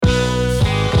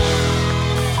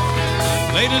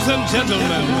Ladies and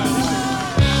gentlemen,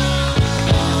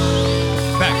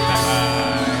 back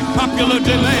by popular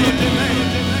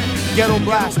demand. Ghetto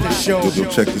Blaster Show.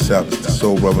 Check this out. It's the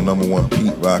Soul Brother #1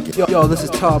 Pete Rocket. Yo, this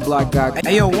is Tall Black Guy.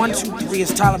 Hey, yo, 1, 2, 3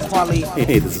 is Tyler Farley.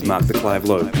 Hey, this is Mark the Clive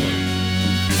Lowe.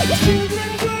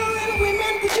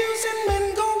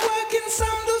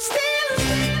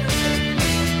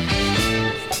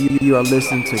 You are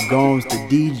listening to Gones the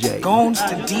DJ. Gones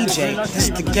the DJ. This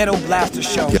is the Ghetto Blaster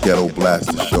Show. Ghetto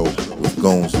Blaster Show with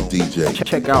Gones the DJ.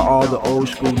 Check out all the old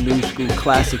school, new school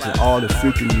classics and all the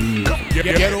future new music.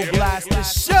 Ghetto Blaster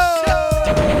Show.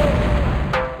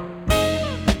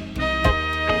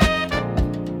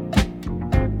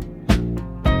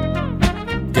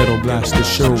 Ghetto Blaster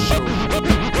Show.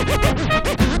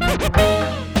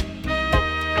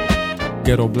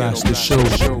 Ghetto Blaster Show.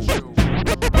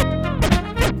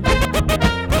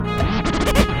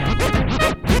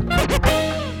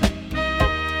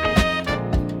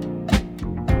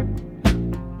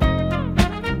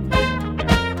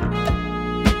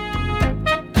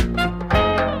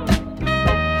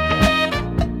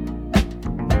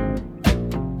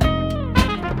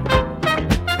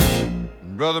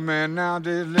 Brother man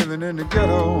nowadays living in the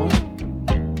ghetto,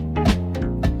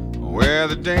 where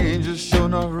the danger's sure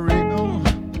enough real.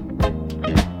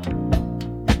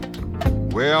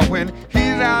 Well, when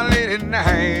he's out late at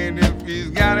night, if he's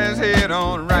got his head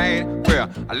on right, well,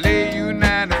 I lay you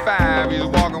 9 to 5, he's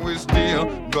walking with steel.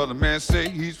 Brother man say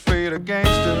he's afraid of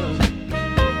gangsters,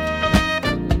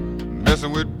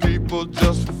 messing with people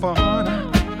just for fun.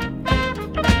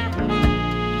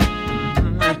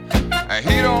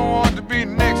 He don't want to be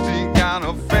next, he got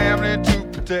a family to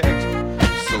protect.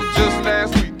 So just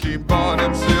last week he bought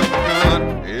himself a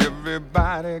gun.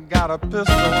 Everybody got a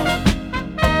pistol,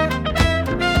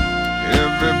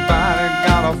 everybody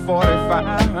got a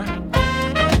 45.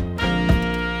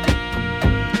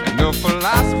 And the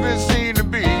philosophy seemed to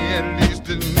be, at least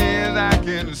as near as I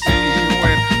can see,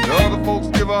 when the other folks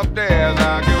give up theirs,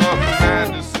 I give up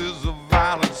mine. This is a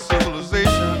violent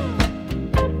civilization,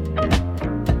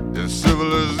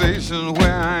 civilization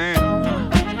where I am.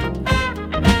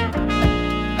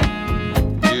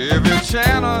 Every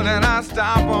channel that I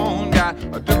stop on got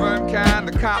a different kind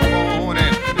of cop on,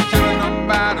 and they're killing them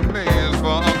by the millions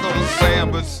for Uncle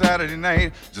Sam. But Saturday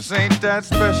night just ain't that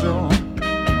special.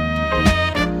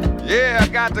 Yeah, I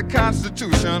got the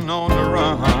Constitution on the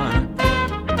run.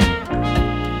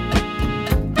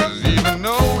 'Cause even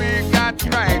though we got the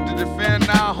right to defend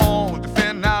our home,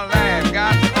 defend our land,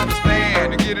 got to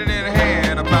understand to get it in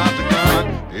hand about the gun.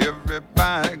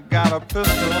 Everybody got a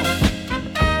pistol,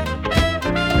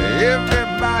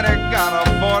 everybody got a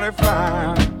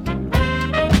 45.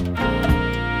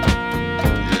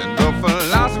 And the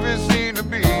philosophy seems to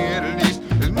be, at least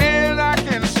as near as I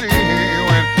can see,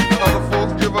 when other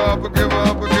folks give up, I give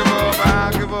up, I give up,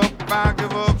 I give up, I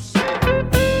give up.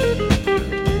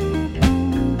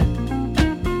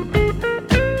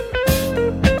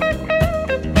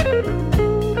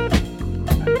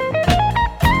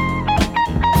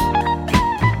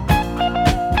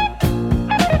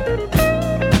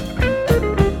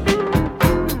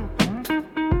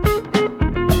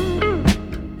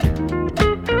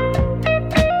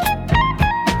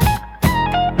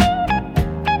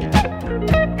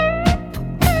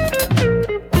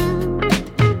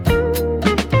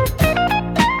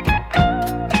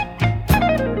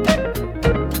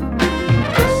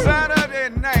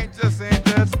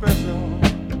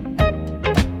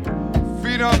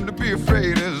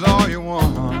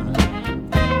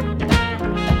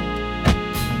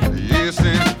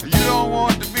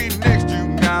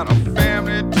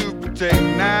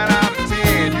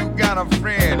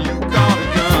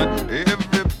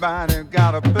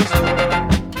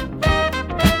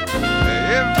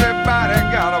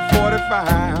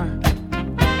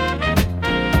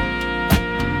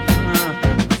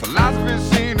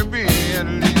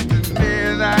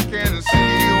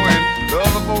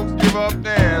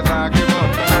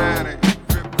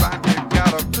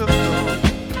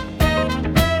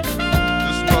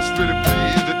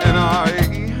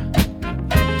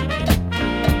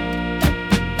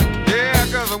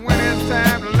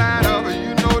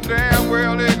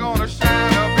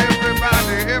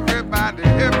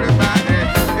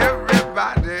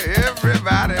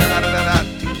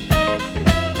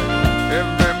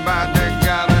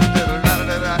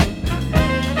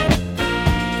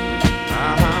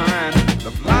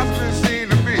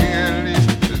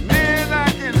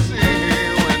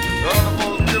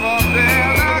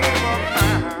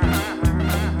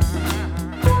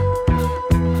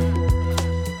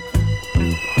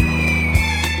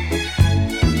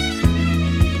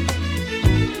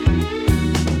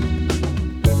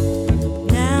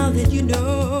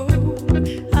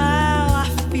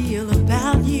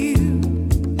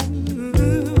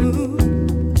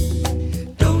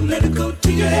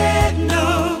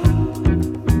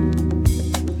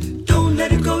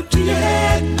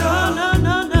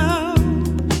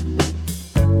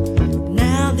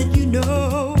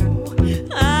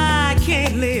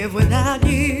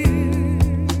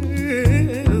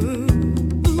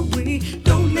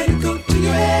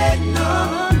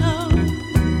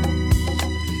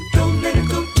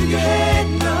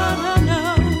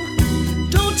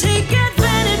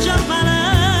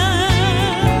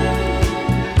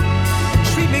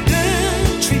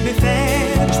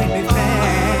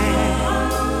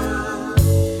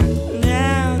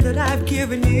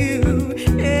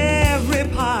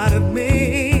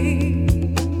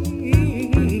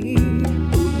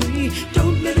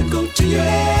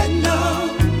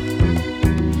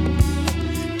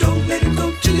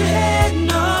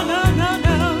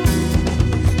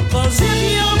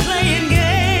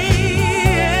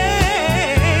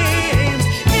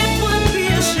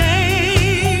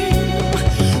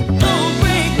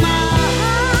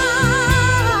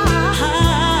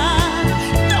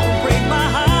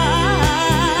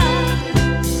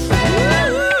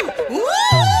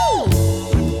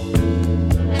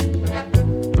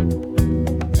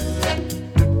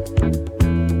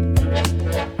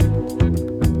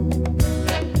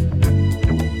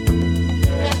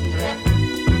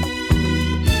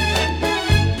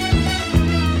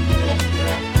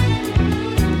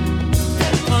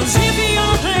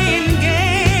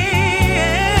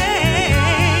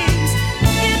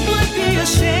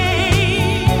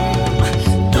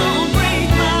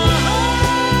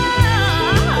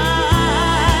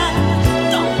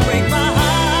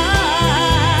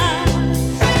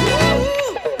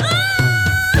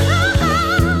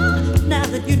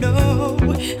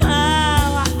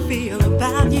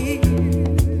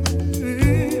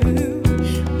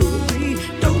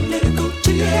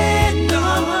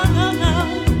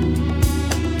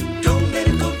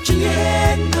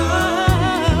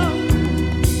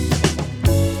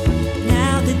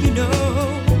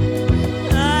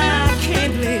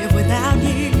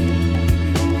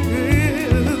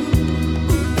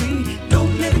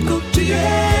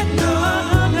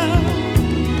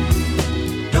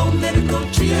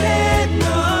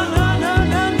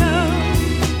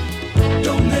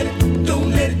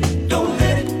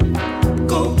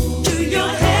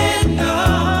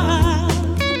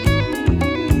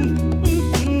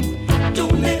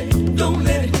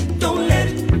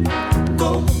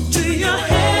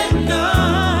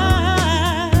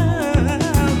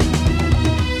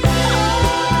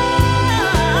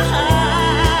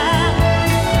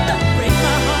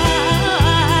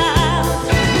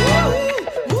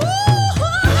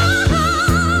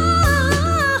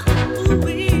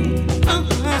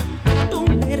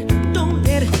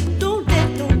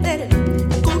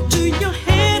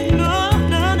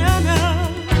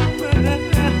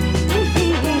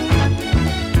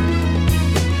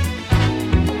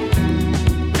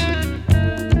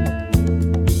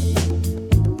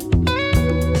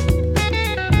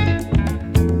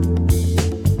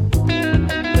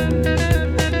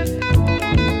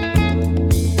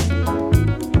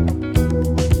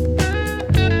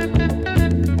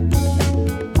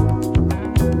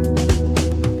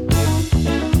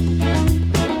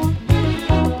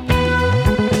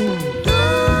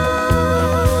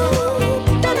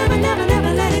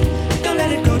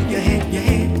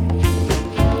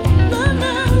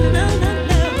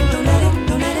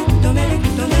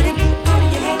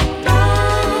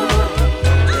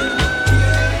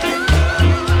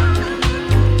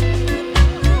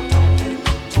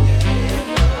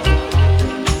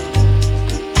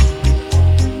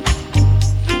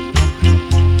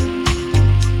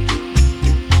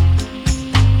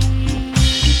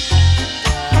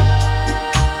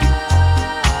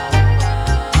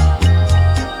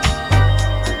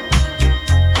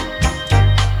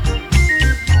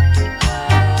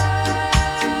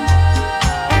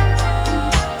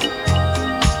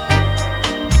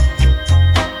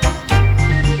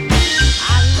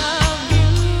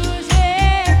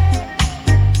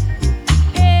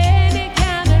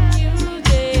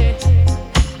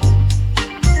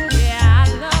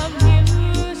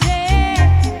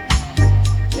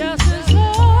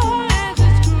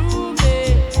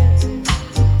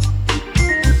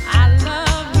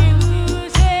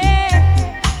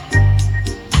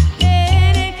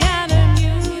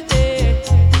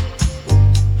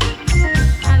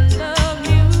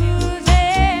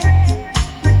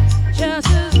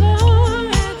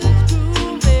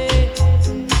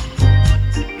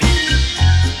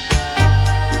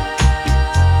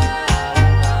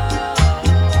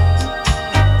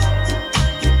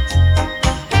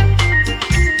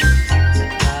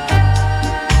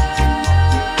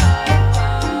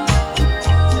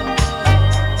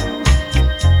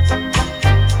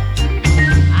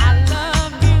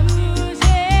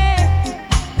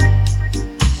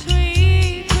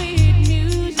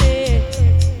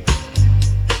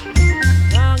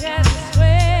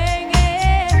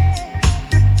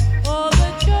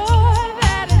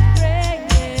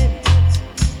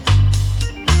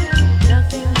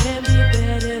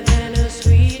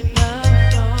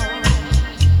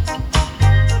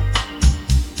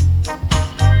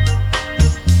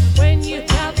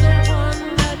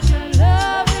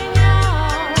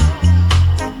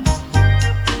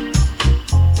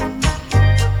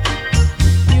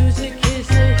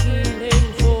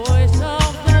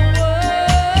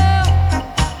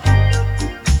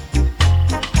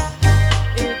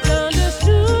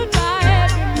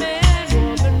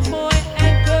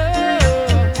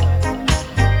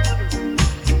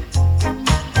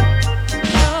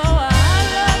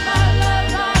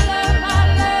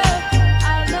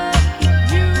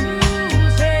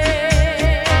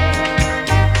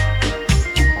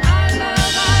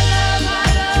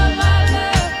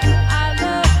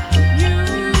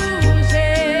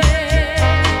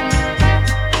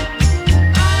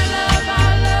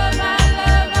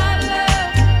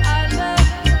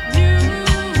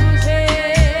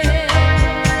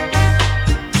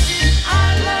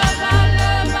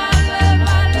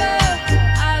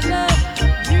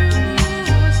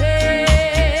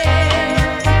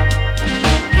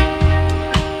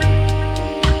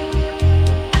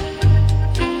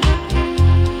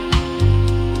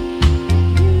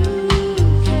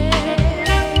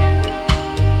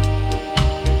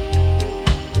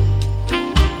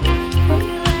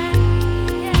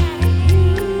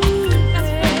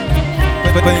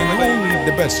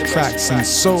 best tracks in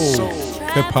soul,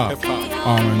 hip hop,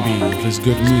 R&B. If it's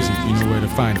good music, you know where to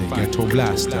find it. Ghetto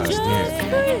Blasters,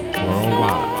 yeah.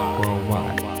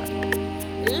 Worldwide.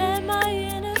 Let my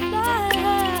inner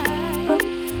fire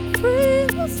free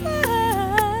myself.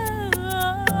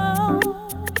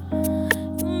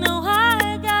 You know how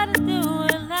I gotta do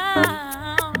it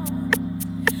now.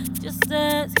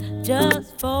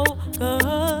 Just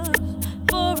focus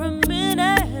for a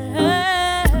minute.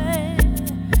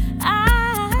 I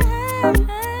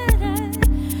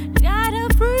gotta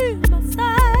free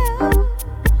myself.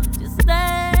 Just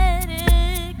let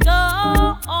it go.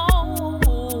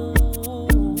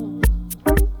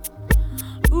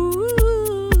 Ooh,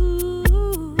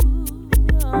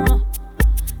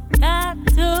 got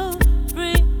to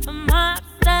free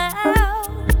myself.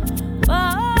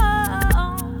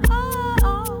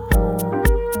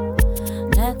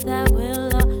 Let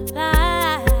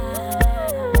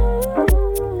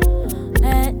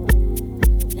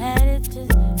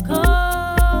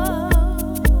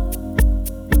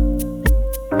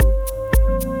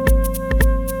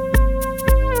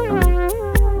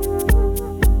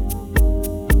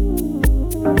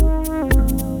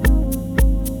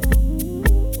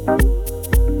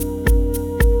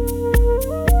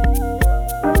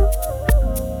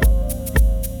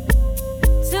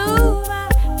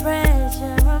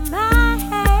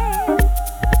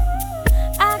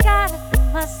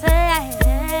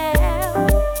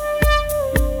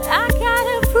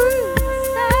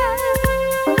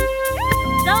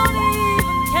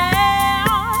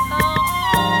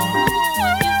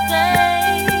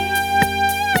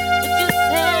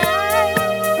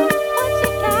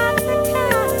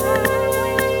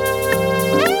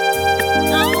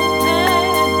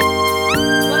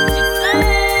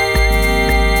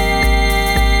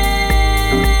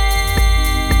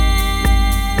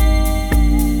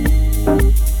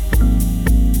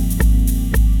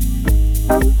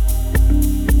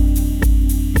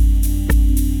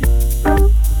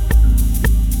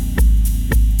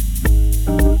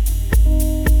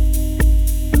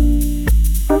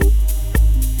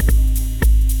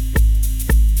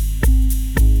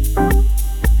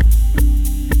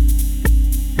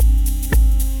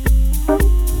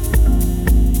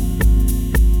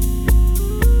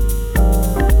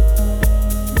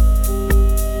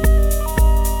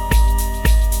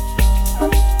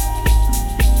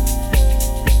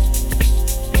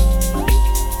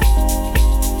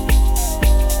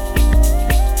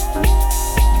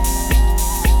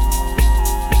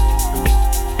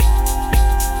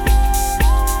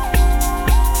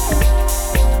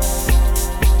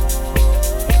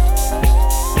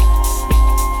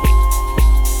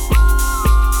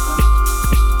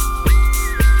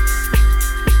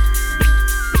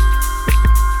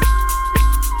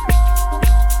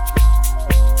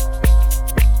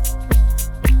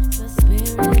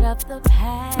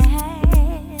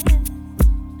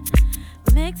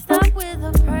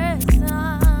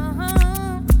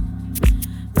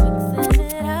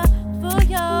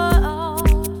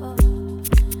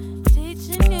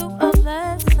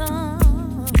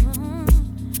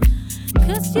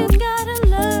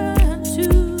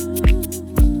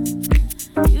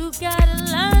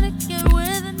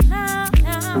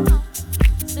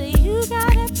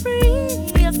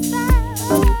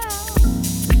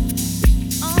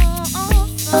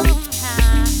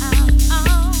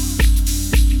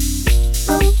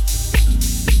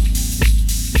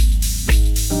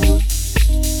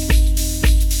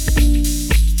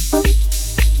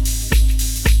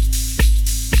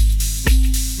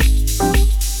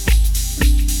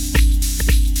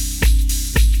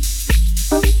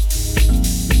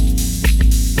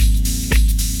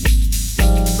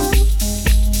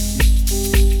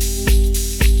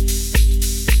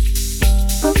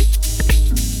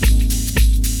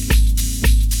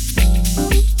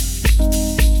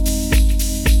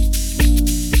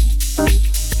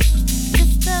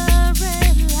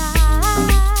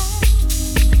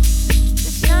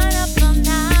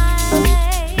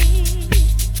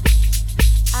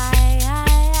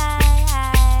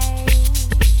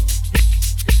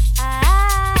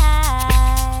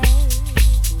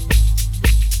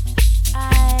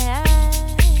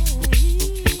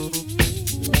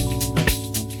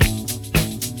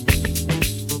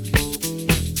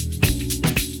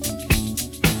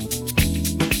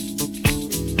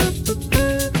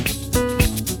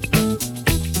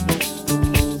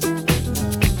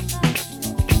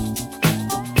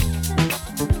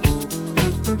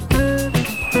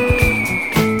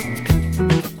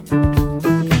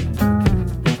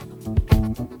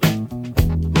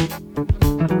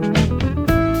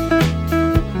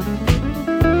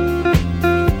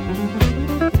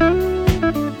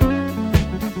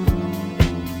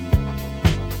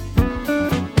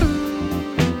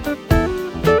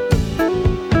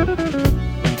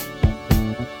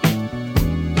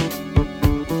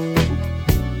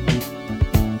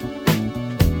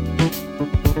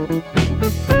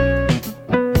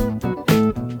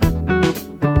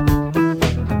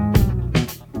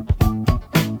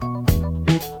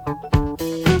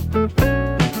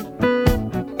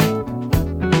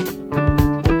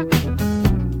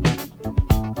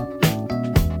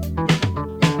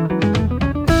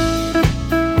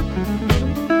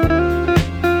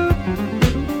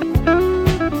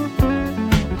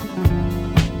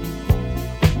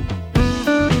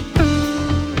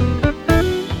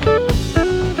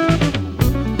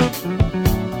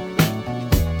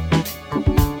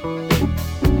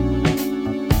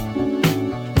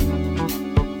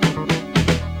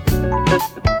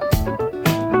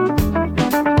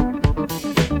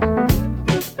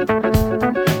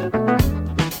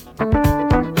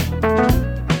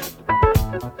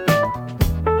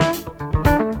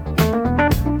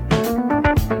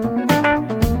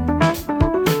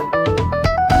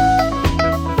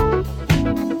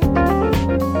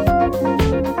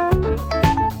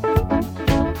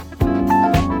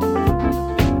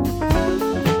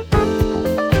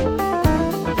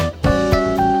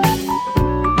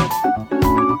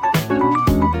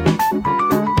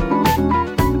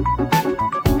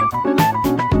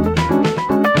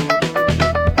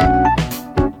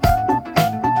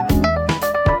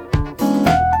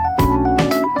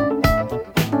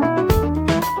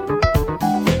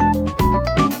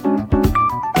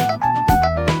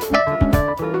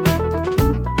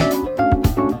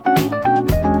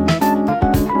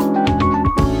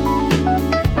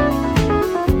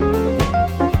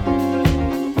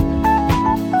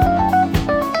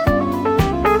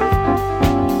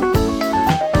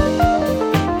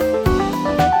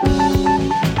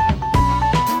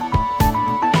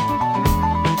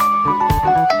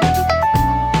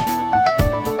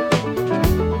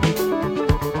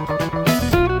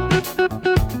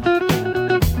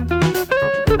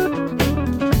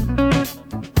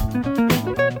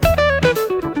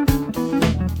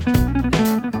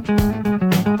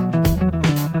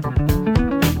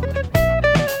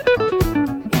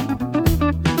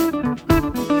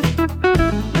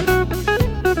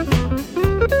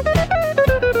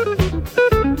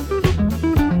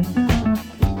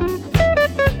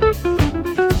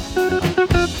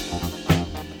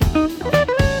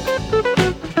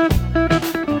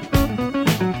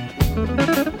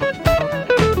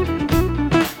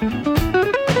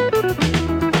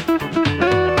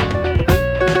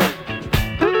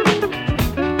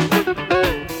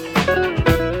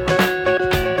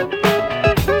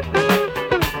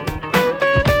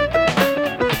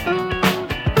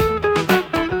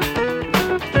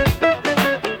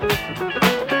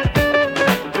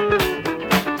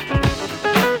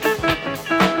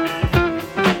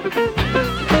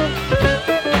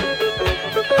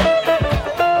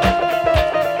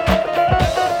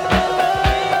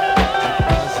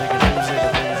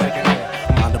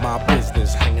Minding my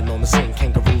business, hanging on the scene,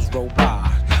 kangaroos roll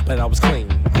by. But I was clean,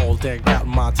 all decked out in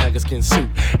my tiger skin suit.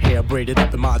 Hair braided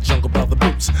up in my jungle brother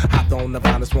boots. Hopped on the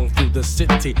vine and swung through the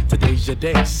city. Today's your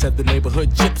day, said the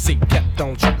neighborhood gypsy. Kept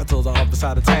on trucking till the other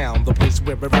side of town, the place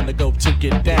where everyone go to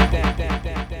get down.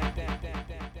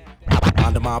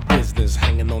 Minding my business,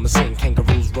 hanging on the scene,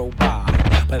 kangaroos roll by.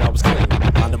 But I was clean,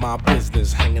 minding my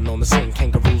business, hanging on the scene,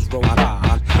 kangaroos roll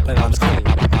by. But I was clean,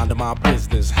 minding my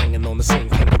business, hanging on the scene,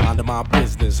 minding my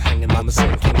business, hanging on the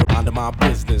scene, minding my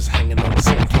business, hanging on the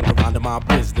scene, minding my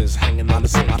business, hanging on the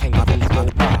scene, kangaroos roll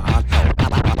by.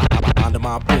 Minding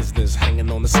my business,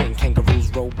 hanging on the scene, kangaroos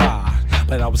roll by.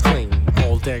 But I was clean,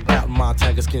 all decked out in my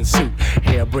tiger skin suit.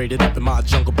 Hair braided up in my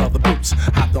jungle brother boots.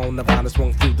 Hopped on the vine and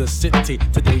swung through the city.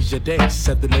 Today's your day,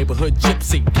 said the neighborhood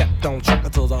gypsy. Kept on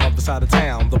trucking till the other side of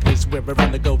town, the place where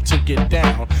everyone go to get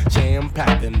down.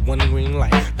 Jam-packed in one green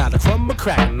light. Not a crumb of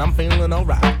crackin', I'm feeling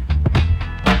alright.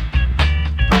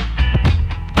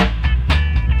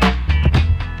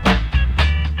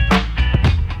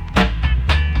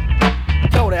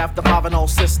 After 5 and all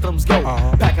systems go.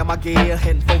 Back in my gear,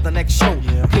 heading for the next show.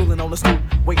 Cooling on the stoop,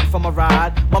 waiting for my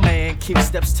ride. My man keeps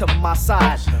steps to my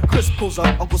side. Chris pulls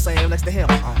up, Uncle Sam next to him.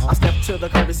 I step to the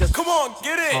curb, he says, "Come on,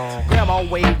 get it!" Grandma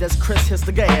waved as Chris hits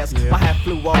the gas. My hat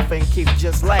flew off and Keith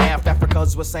just laughed.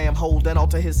 Africa's with Sam holding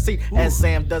onto his seat as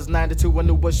Sam does 92 a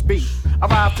new Bush beat.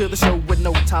 Arrived to the show with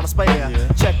no time to spare.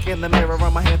 Check in the mirror,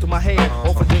 run my hand through my hair.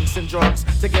 Offer drinks and drugs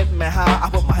to get me high.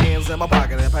 I put my hands in my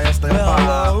pocket and passed them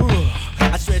by.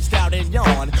 I stretched out and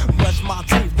yawned, brushed my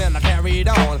teeth, then I carried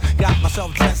on. Got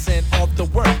myself dressing off to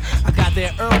work. I got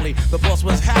there early, the boss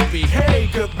was happy. Hey,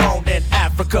 good morning,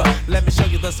 Africa. Let me show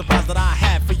you the surprise that I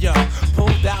had for ya.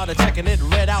 Pulled out and checking it,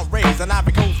 red outraised. An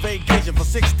Ivory Coast vacation for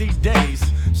 60 days.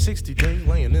 60 days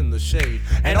laying in the shade.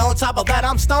 And on top of that,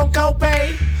 I'm stone cold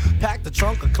paid. Packed the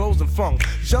trunk of clothes and funk.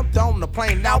 Jumped on the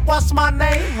plane, now what's my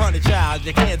name? Honey child,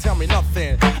 you can't tell me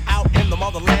nothing. Out in the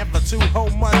motherland for 2 whole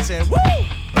months and woo!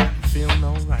 Feeling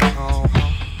alright,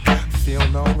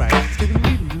 feeling alright.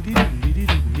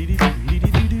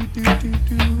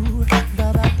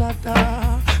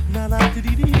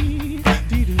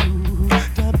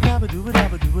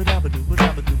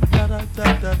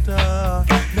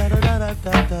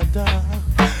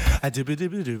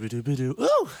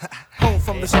 Home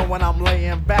from the show when I'm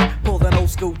laying back. Pulled an old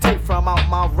school tape from out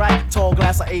my rack. Tall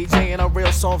glass of AJ and a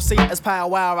real soft seat. As Pow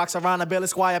Wow rocks around the Billy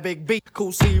Squire big beat.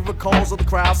 Cool C recalls of the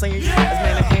crowd saying, as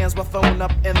many hands were thrown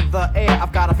up in the air.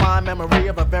 I've got a fine memory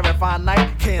of a very fine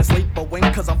night. Can't sleep or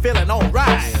wink cause I'm feeling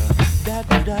alright.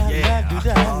 Feeling alright.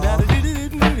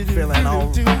 Feeling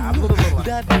alright.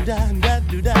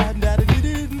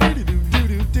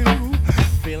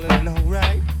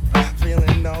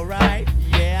 Feeling alright,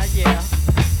 yeah, yeah.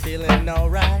 Feeling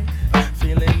alright,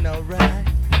 feeling alright.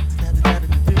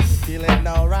 Feeling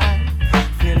alright,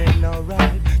 feeling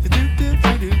alright.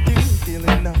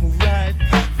 Feeling alright,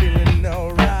 feeling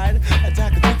alright.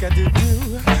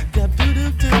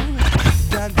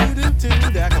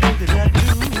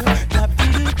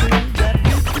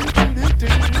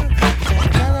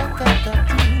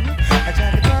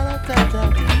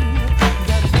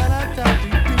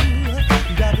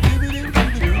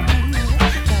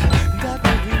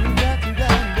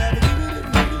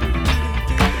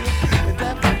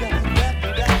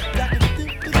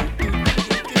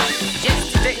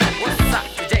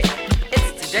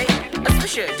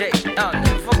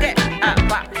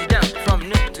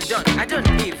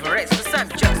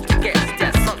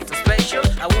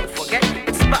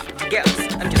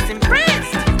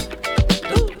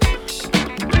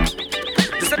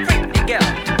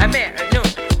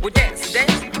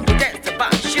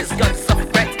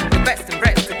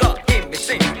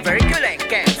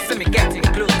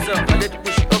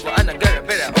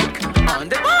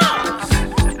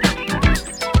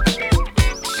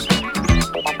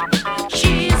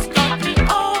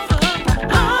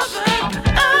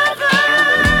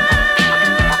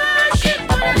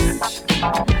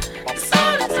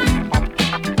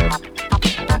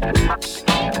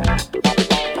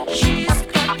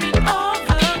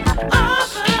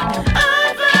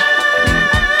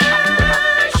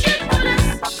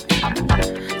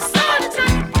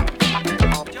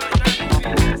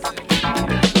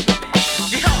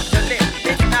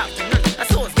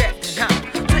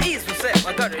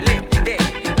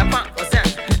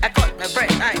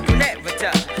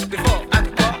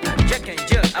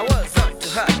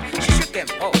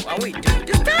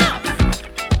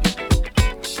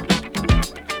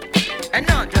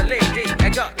 Another lady I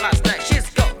got last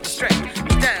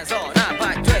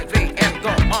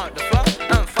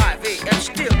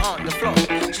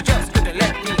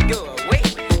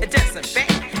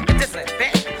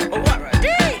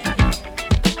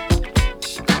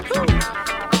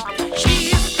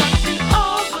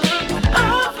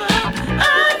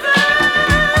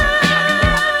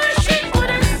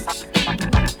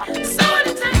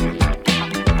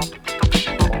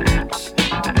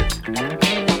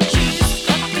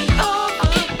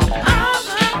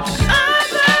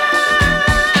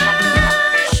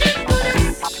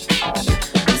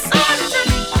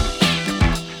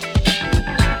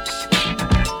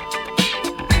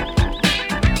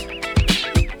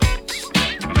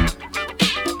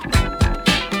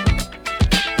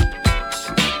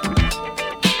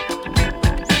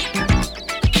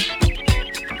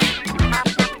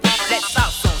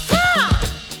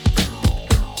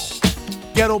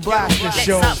Ghetto Blaster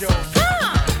Show.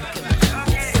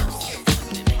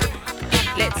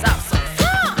 Let's have some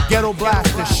fun. Ghetto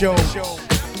Blaster Show.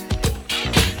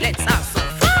 Let's have some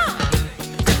fun.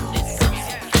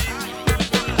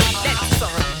 Let's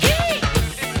some heat.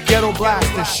 Ghetto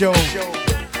Blaster Show.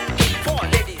 Four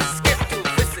ladies get to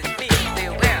visit me. They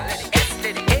wear lady S,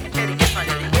 lady A, lady F, and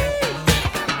lady E.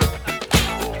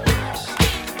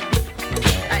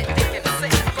 I think it's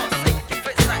safe, cause they keep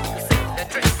it like to see the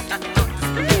dress and not the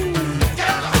spray.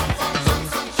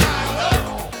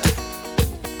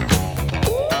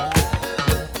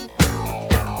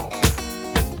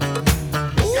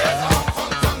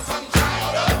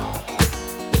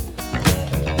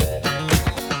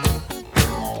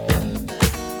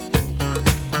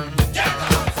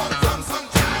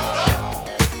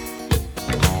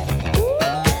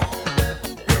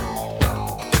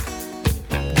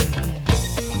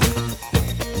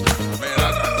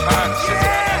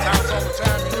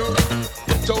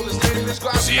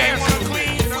 She ain't wanna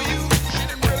clean for you. She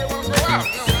didn't really wanna go out.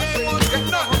 No, I said, get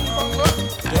nothing from her.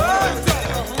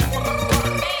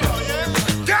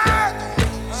 God!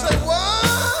 Say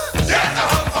what? Get the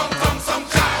hump from some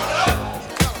child up.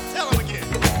 Tell him again.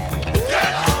 Get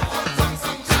the hump from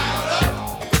some child up.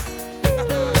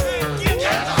 Get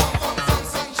the hump from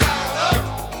some child up.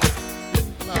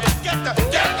 Get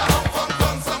the hump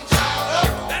from some child up.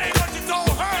 That ain't what you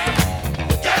told her.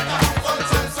 Get the hump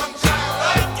from some child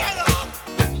up. Get the hump.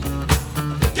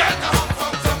 Get the hump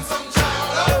from some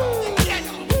child up.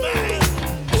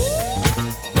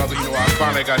 Brother, you know, I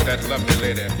finally got that lovely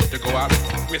lady to go out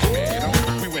with me, you know.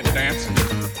 We went dancing,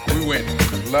 we went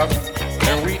loving,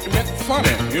 and we went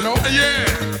funny, you know. Yeah.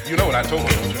 You know what I told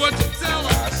her. What you tell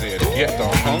her? I said, get the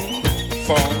hung,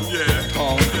 fung,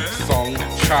 tongue, song,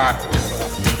 child.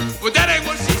 Well, that ain't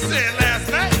what she said last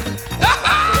night. She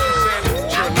said,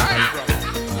 it's your night,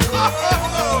 brother.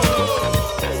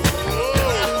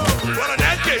 Well, in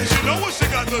that case, you know what she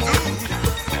got to do.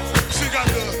 She got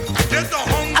to get the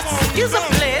hung, fung, Excuse me,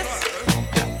 please.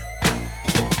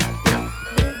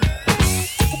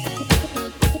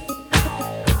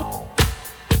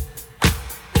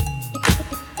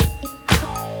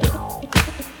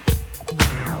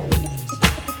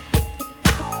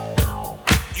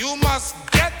 You must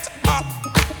get up.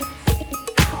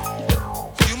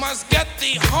 You must get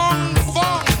the hung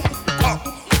fong up.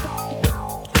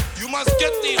 You must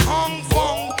get the hung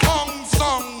fong tong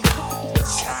song.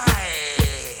 Chai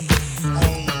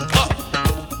hung up.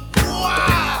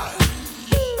 Wow.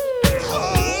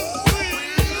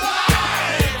 We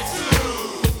like to.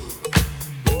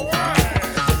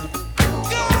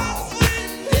 Cause we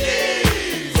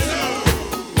need to.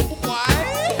 Why?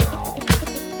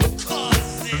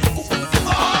 Cause it's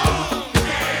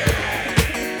funky.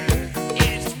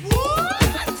 It's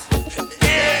what?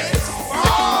 It's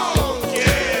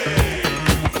funky.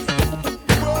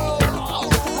 Roll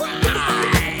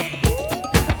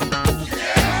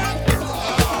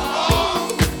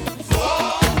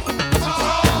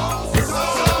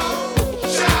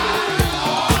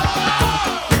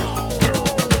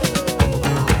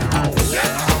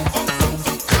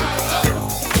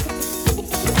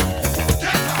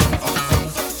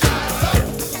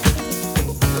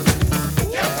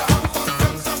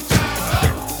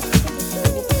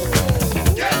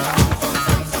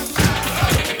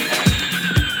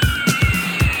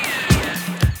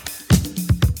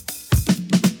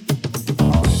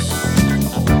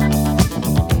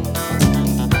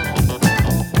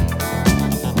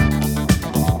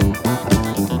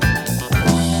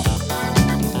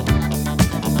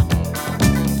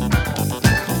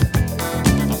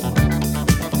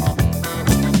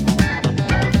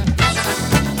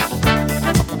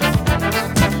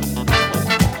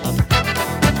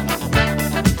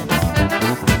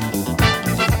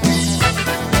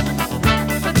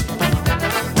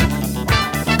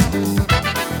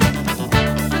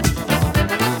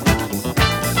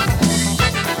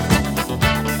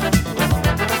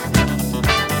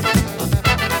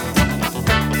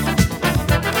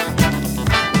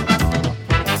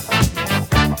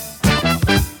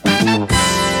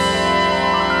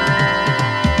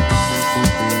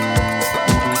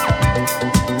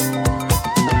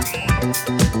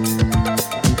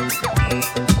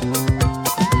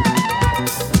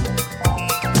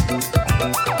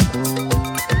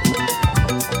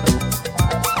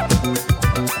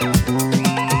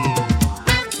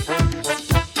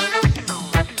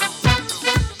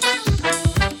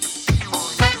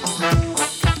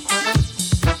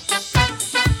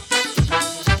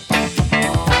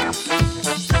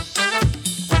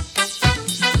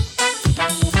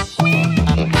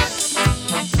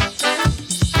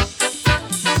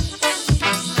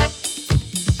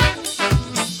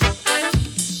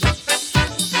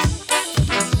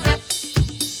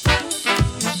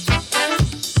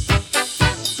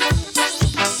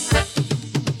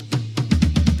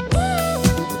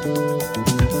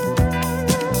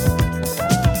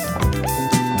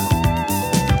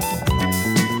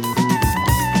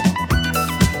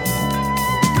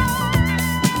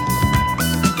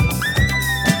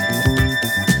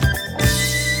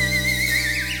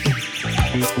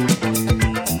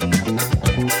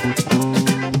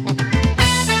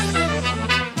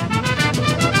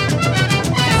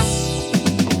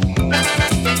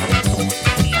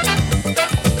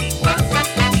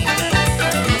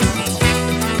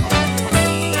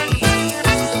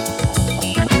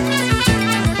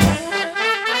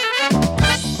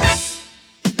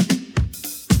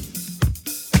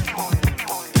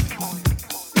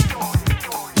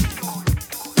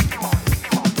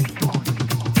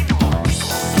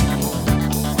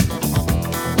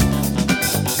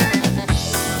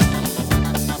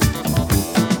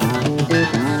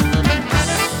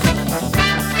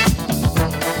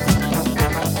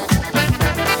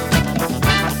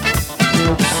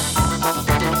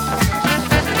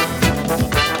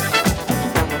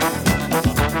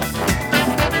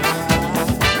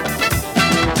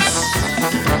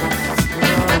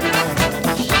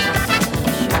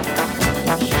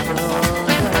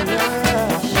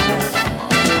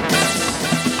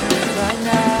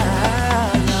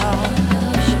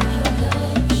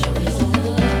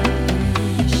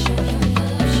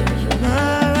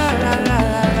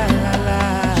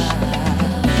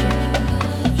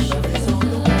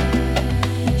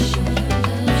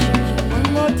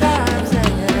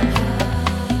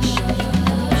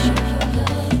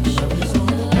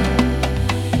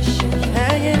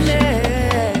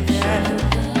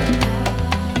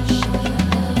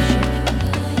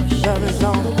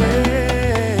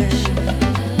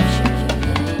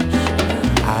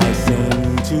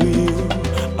to you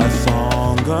a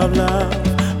song of love,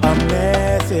 a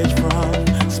message from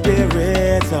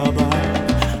spirits above.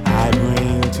 I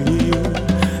bring to you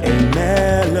a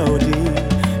melody,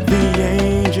 the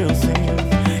angels sing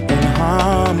in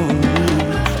harmony.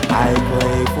 I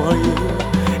play for you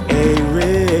a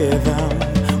rhythm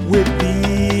with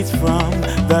beats from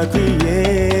the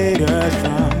Creator's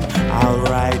drum. I'll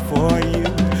write for you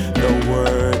the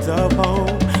words of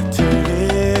hope to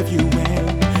live you when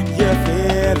you're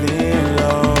feeling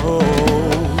low.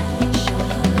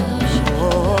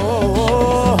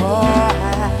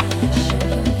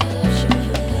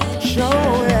 Show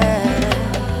it,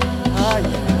 oh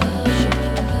yeah.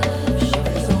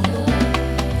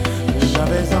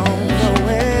 Love is on the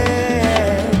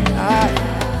way.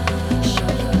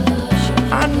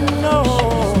 I know.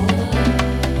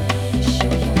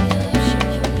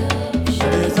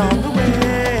 Love is on the way.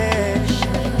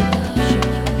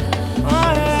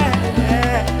 Oh yeah.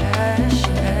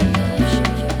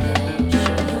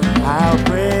 I'll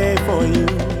pray for you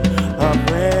a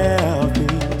prayer of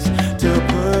peace to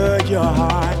put your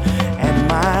heart and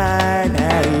mind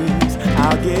at ease.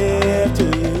 I'll give to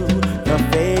you the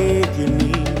faith you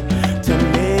need to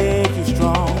make you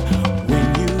strong when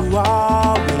you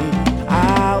are weak.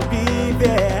 I'll be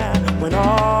there when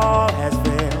all has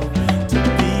failed, to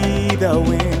be the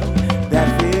wind that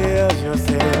fills your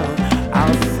sail.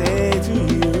 I'll say to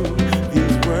you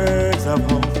these words of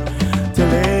hope to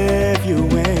lift you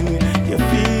when you're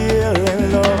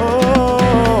feeling low.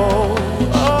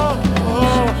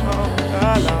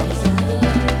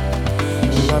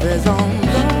 Love is on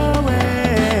the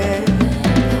way.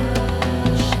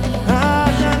 Ah,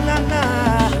 na, na, na.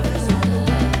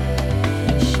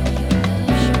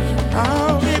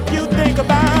 Oh, if you think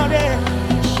about it,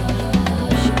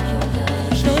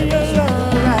 show your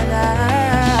love right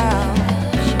now.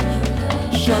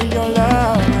 Show your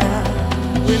love now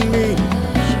with me.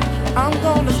 I'm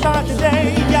gonna start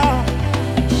today, y'all.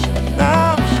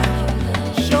 Now,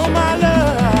 show my love.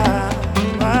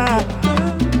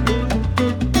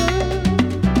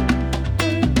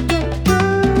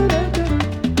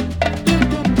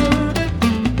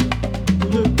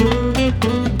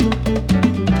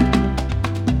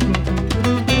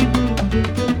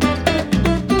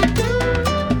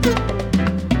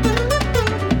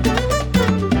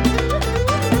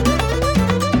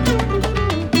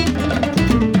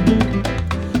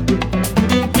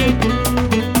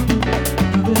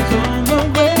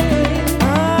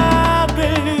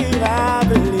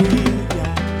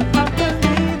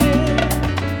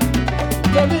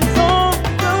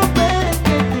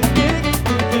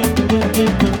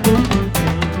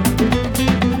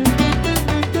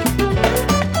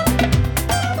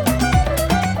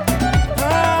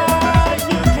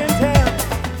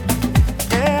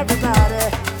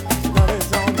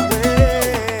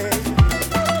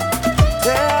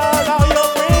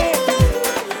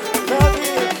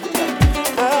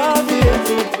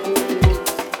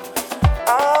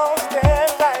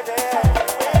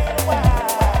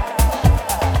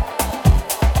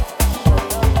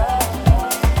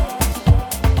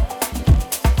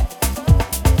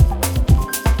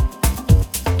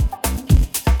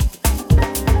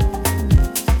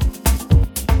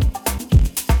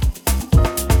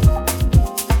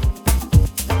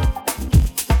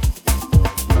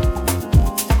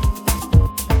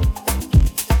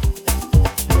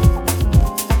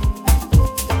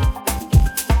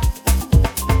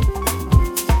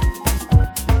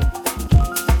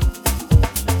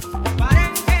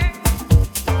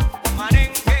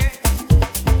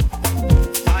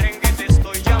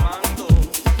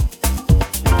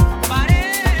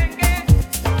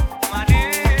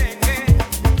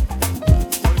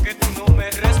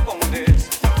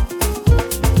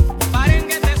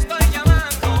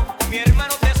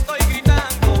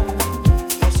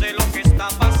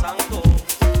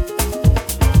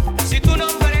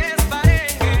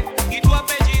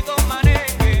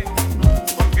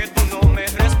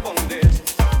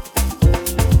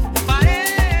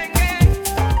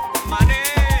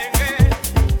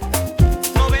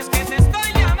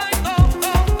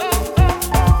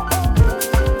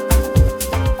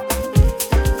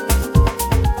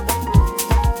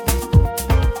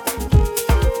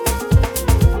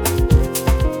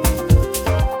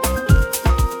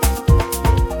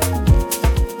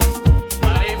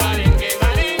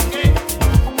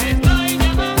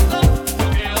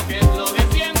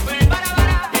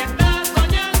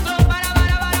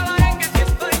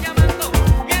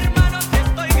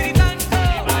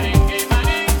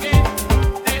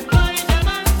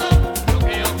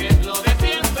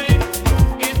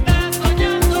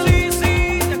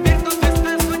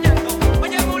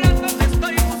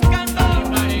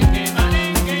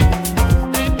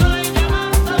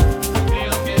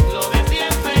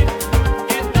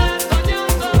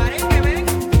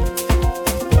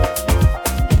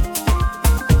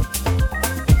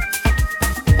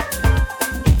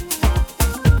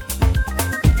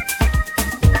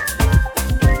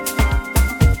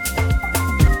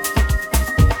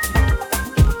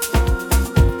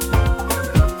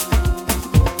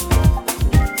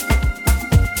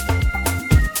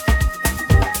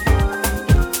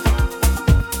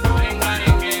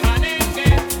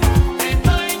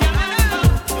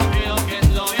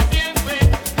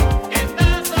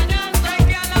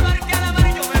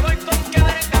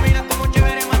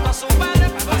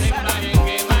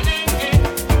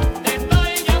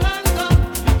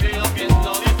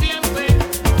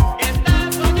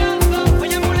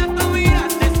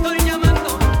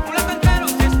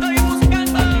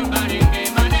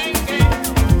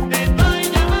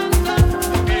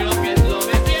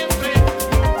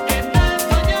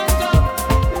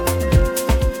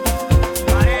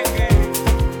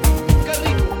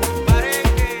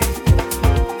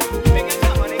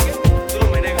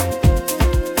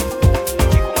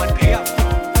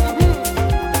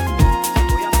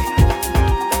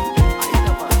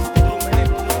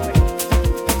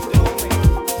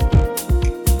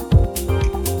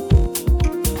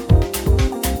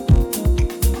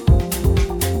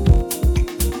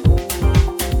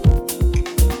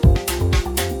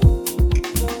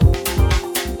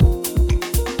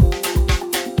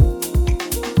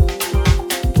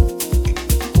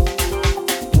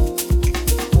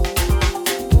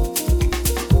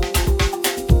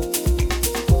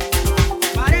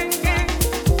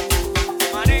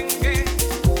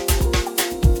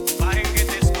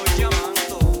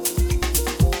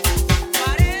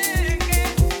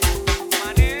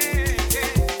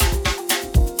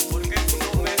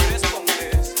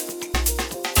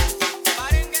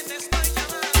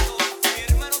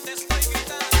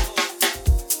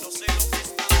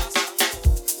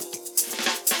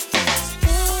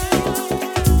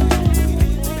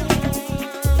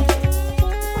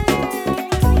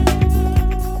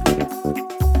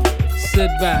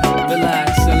 sit back,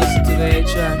 relax, and listen to the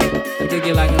A-track. I dig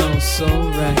it like an old soul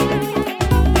record.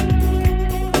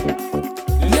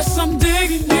 Yes, I'm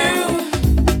digging you.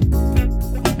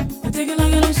 I dig it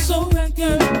like an old soul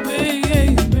record,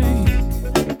 baby.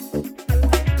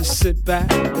 Just sit back,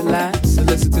 relax, and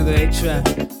listen to the A-track.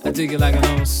 I dig it like an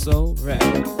old soul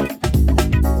record.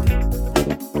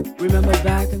 Remember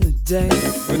back in the day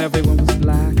when everyone was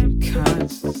black and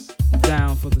conscious,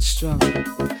 down for the struggle.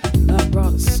 Love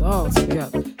brought us all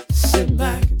together, sitting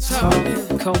back and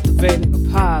talking, cultivating a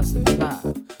positive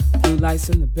vibe. Blue lights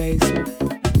in the basement,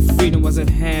 freedom was at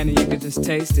hand and you could just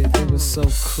taste it. It was so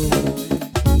cool.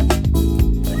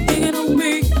 Digging on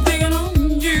me, digging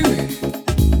on you.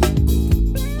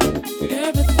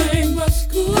 Everything was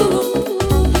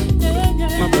cool. Yeah,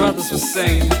 yeah. My brothers were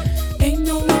saying, ain't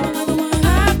no love another one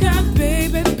I've got,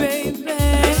 baby, baby.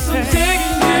 Yes, I'm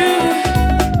digging you.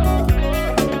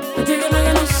 I dig it like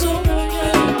an old soul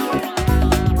record.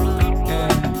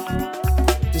 Yeah.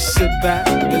 Just sit back,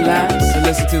 relax, and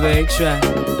listen to the A-track.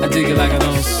 I dig it like an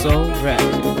old soul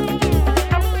record.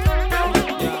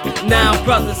 Now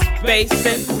brothers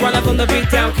facing, running from the beat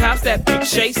down cops that be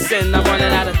chasing. I'm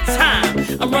running out of time,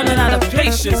 I'm running out of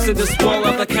patience in this war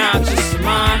of the conscious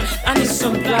mind. I need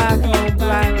some black on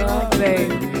black love,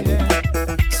 baby.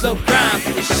 Slow grind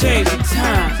for the changing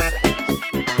times.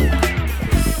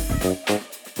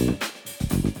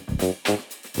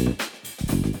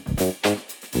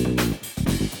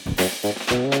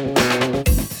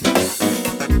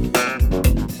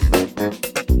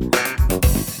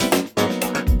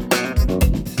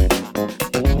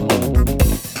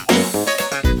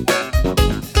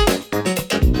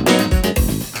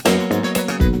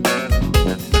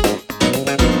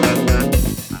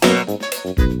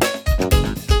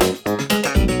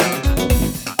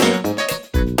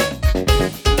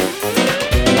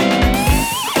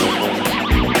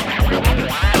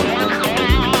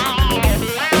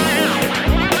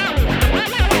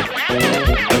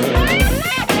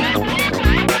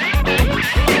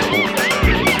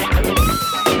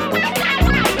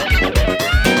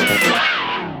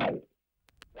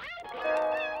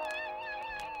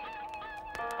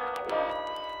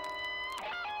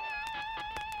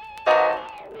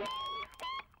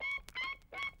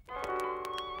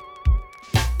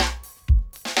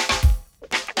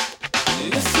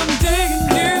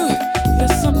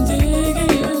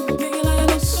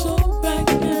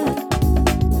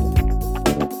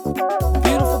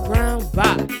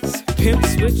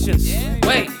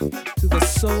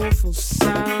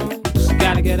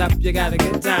 You gotta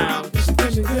get down. You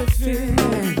give me good feeling.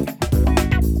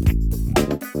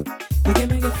 You give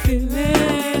me good feeling.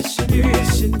 Yes, you do,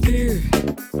 yes, you do.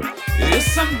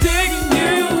 Yes, I'm digging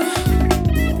you.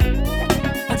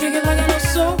 I dig it like an old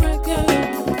soul record.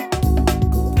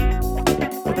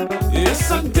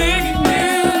 Yes, I'm digging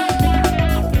you.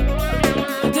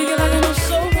 I dig it like an old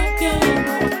soul record.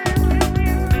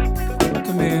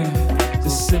 Come here,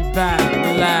 just sit back,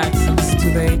 relax, and listen to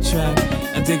the A-track.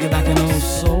 I dig it like an old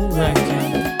soul record.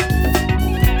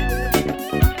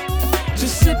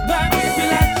 Just sit back,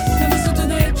 relax, and listen to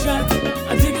the A-track.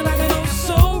 I dig it like an old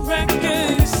soul record.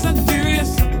 Yes, I do,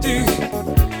 yes, I do.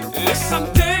 Yes, I'm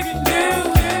digging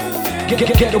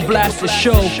you. Ghetto Blaster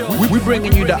Show. We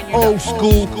bringing you the old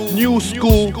school, new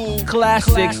school,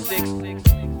 classics.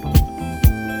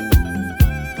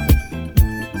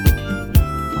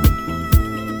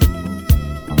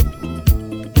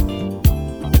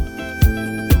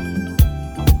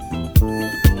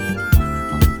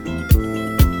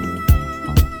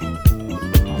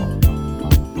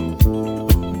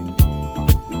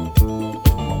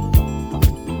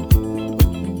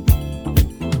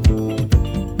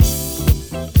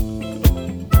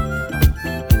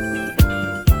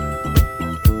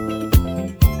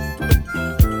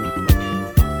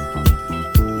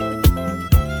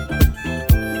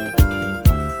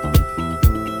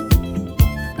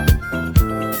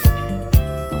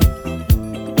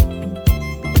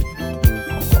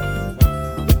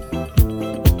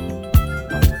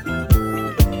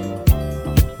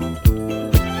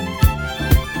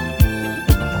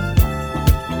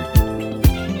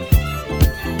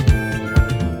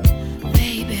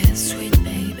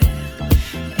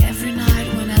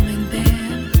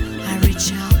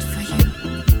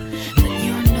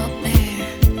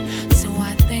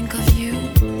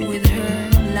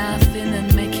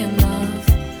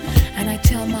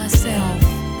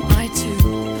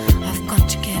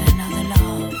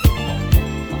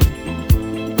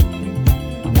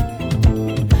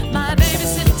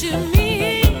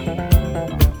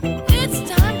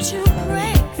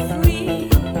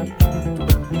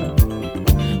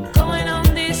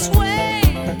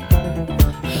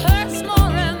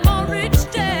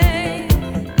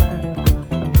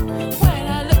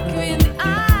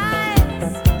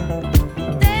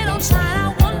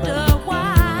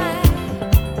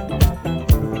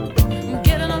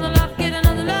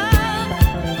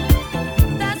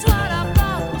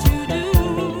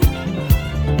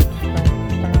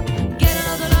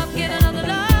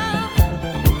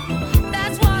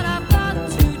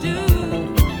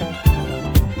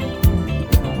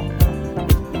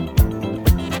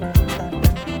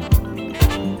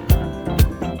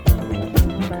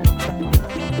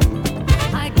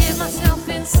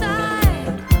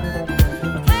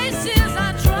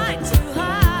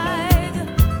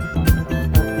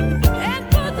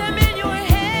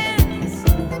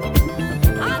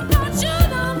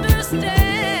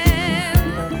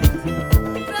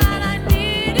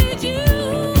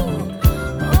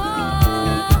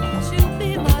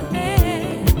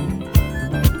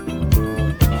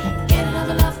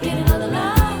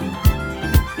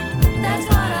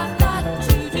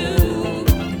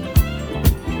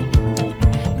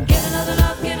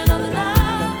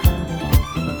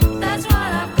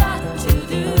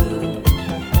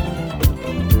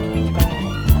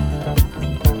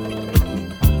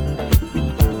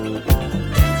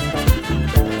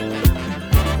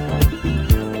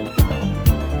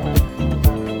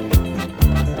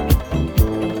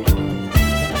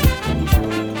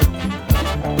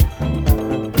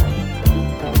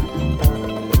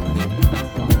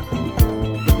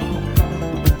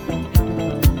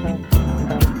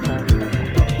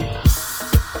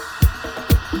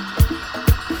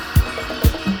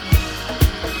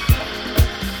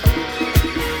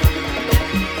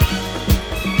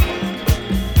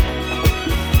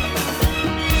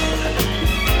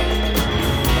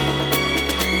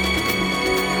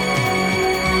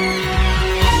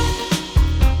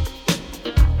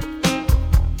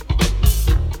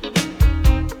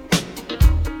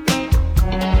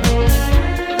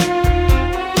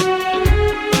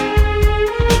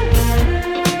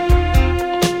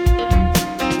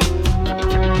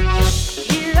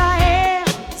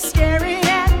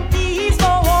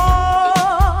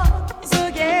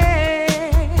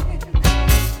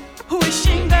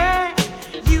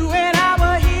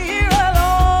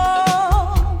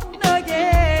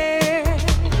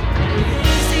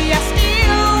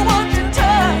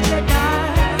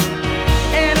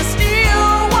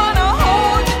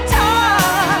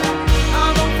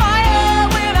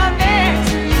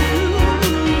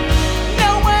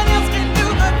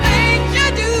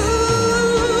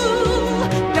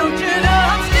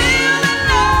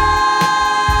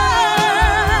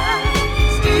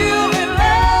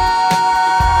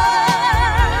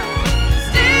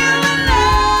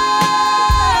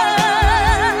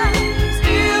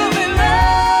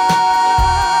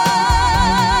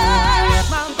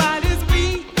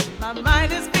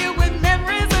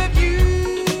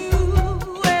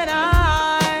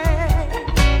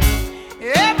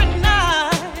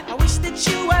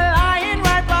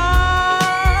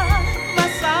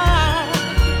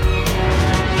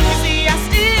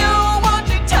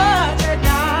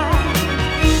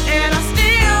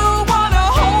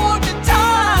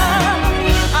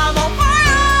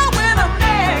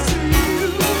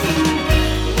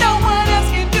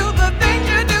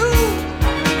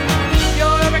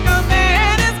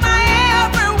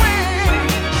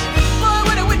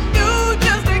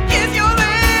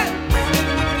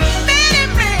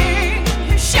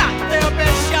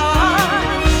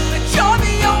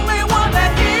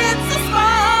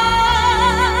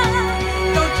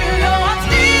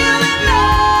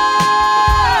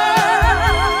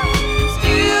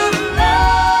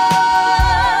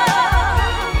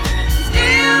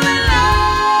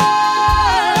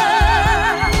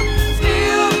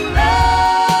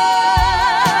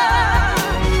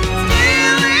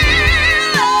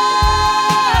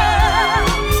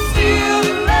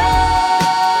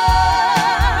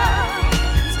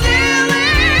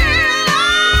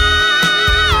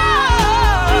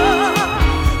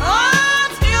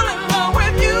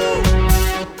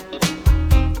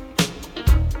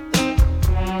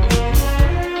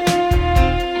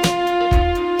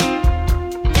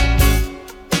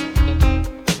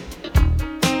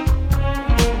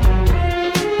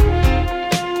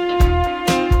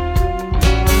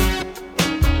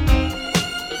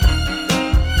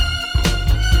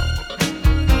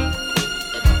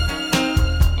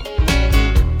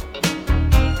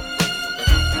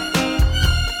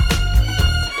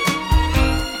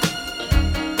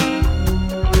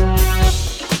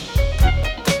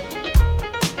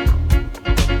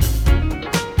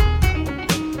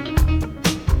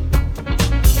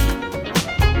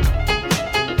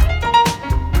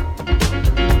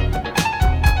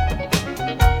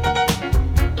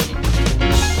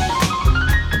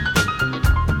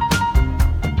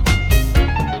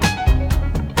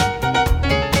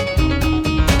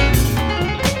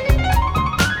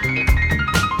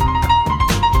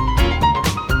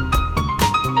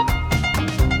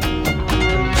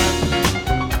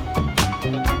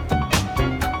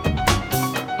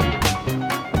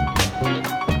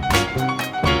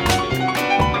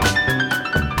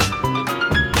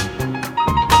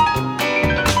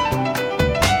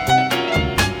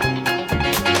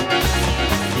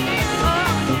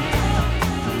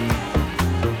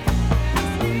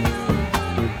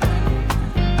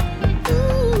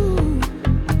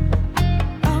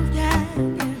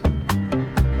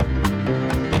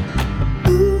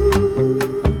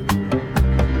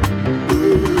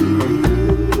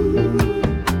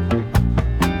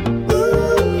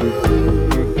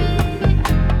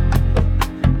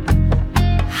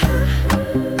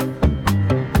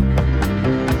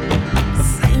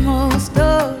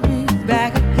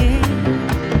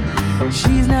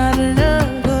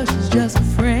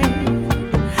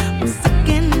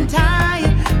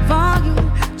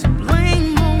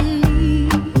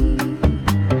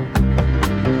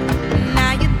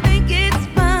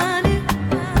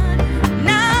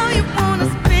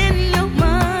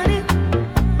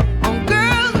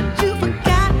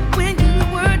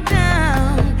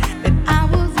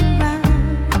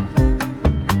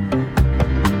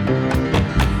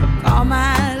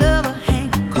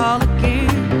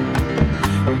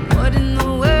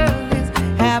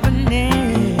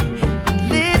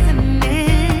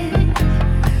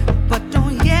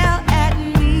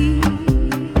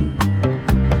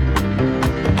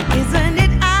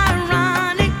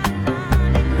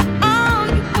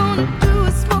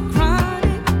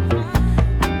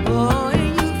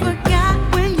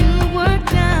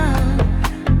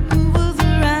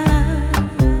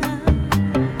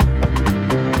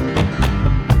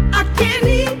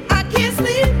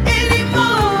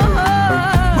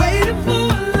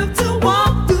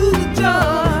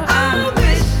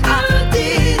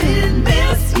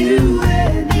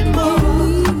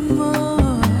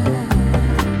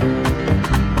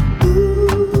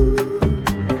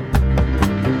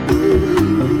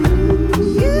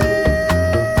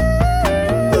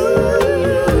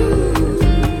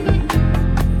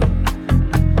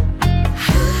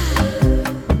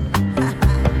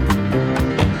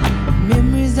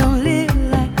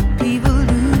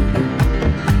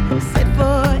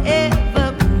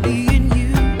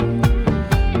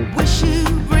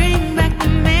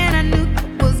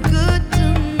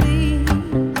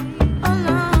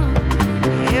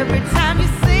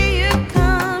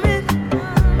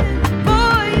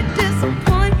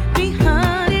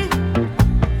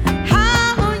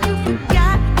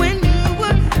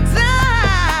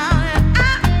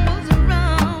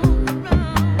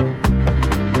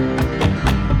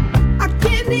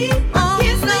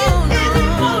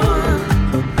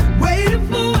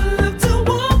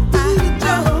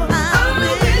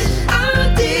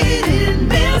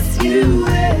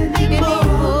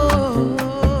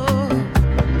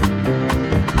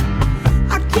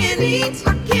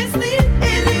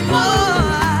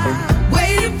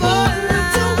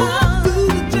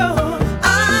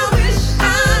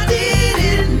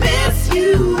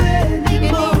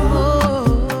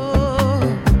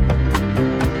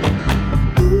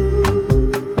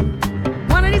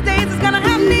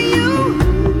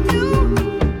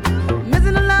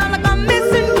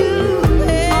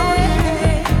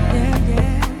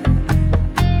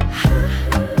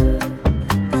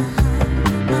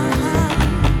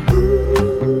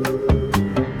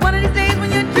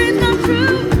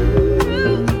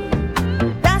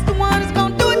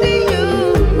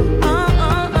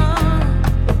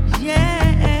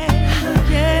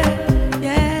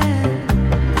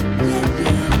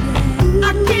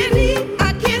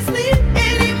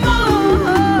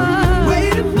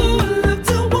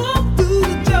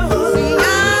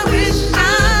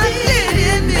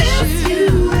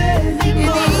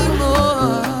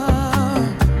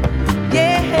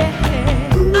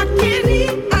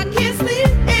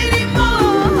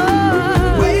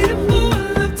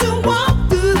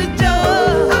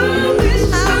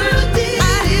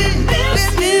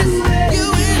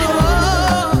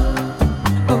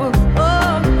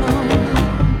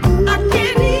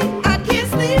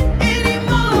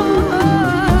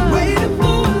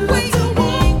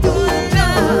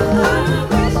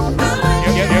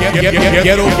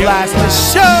 Ghetto Blaster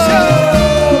Show.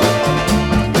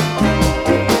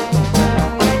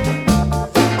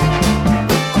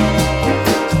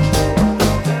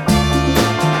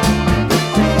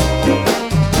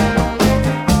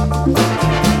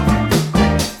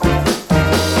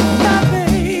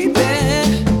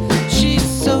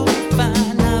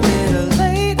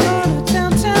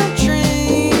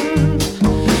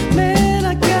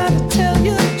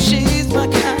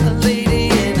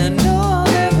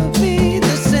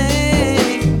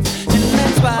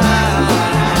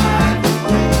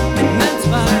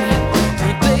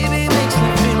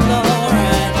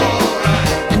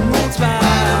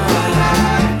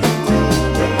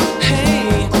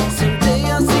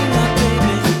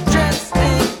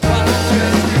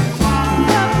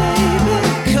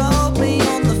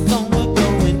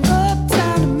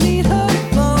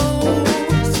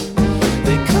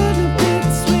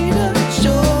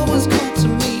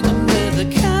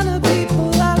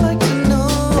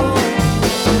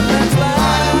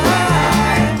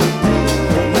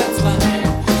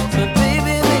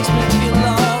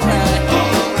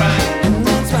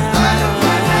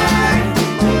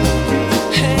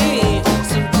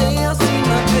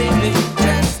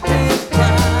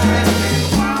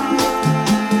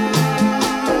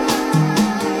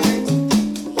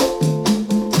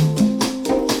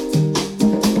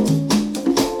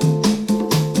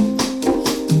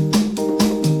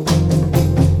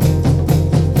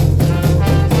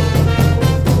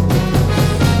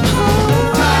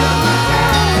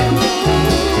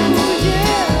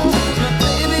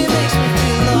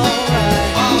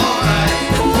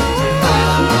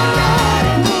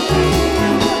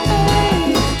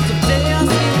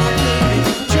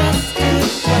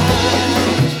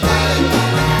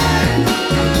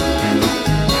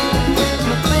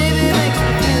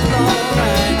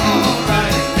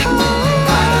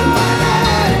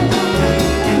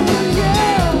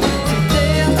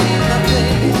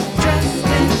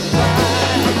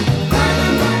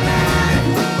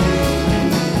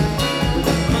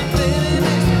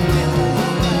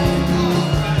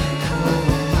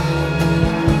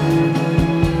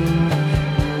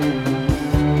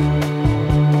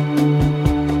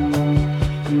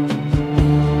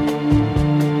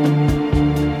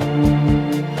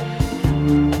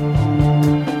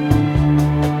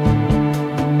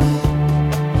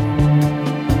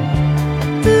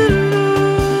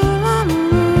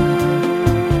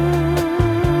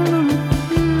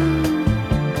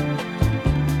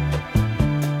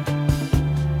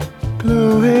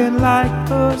 glowing like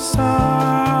the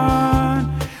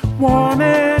sun,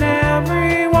 warming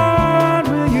everyone.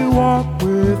 Will you walk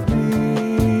with me?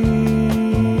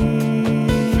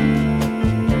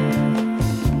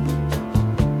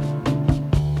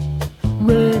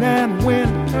 Rain and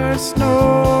winter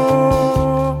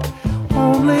snow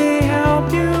only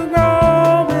help you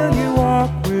grow. Will you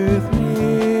walk with me?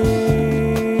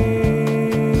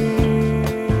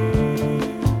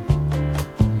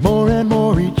 More and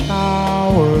more each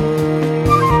hour,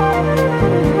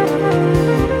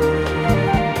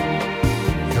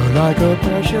 you're like a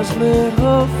precious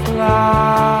little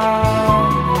flower.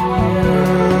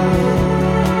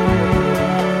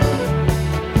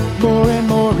 More and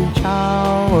more each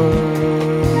hour,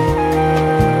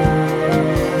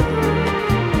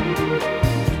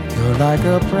 you're like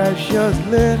a precious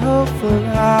little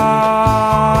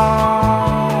flower.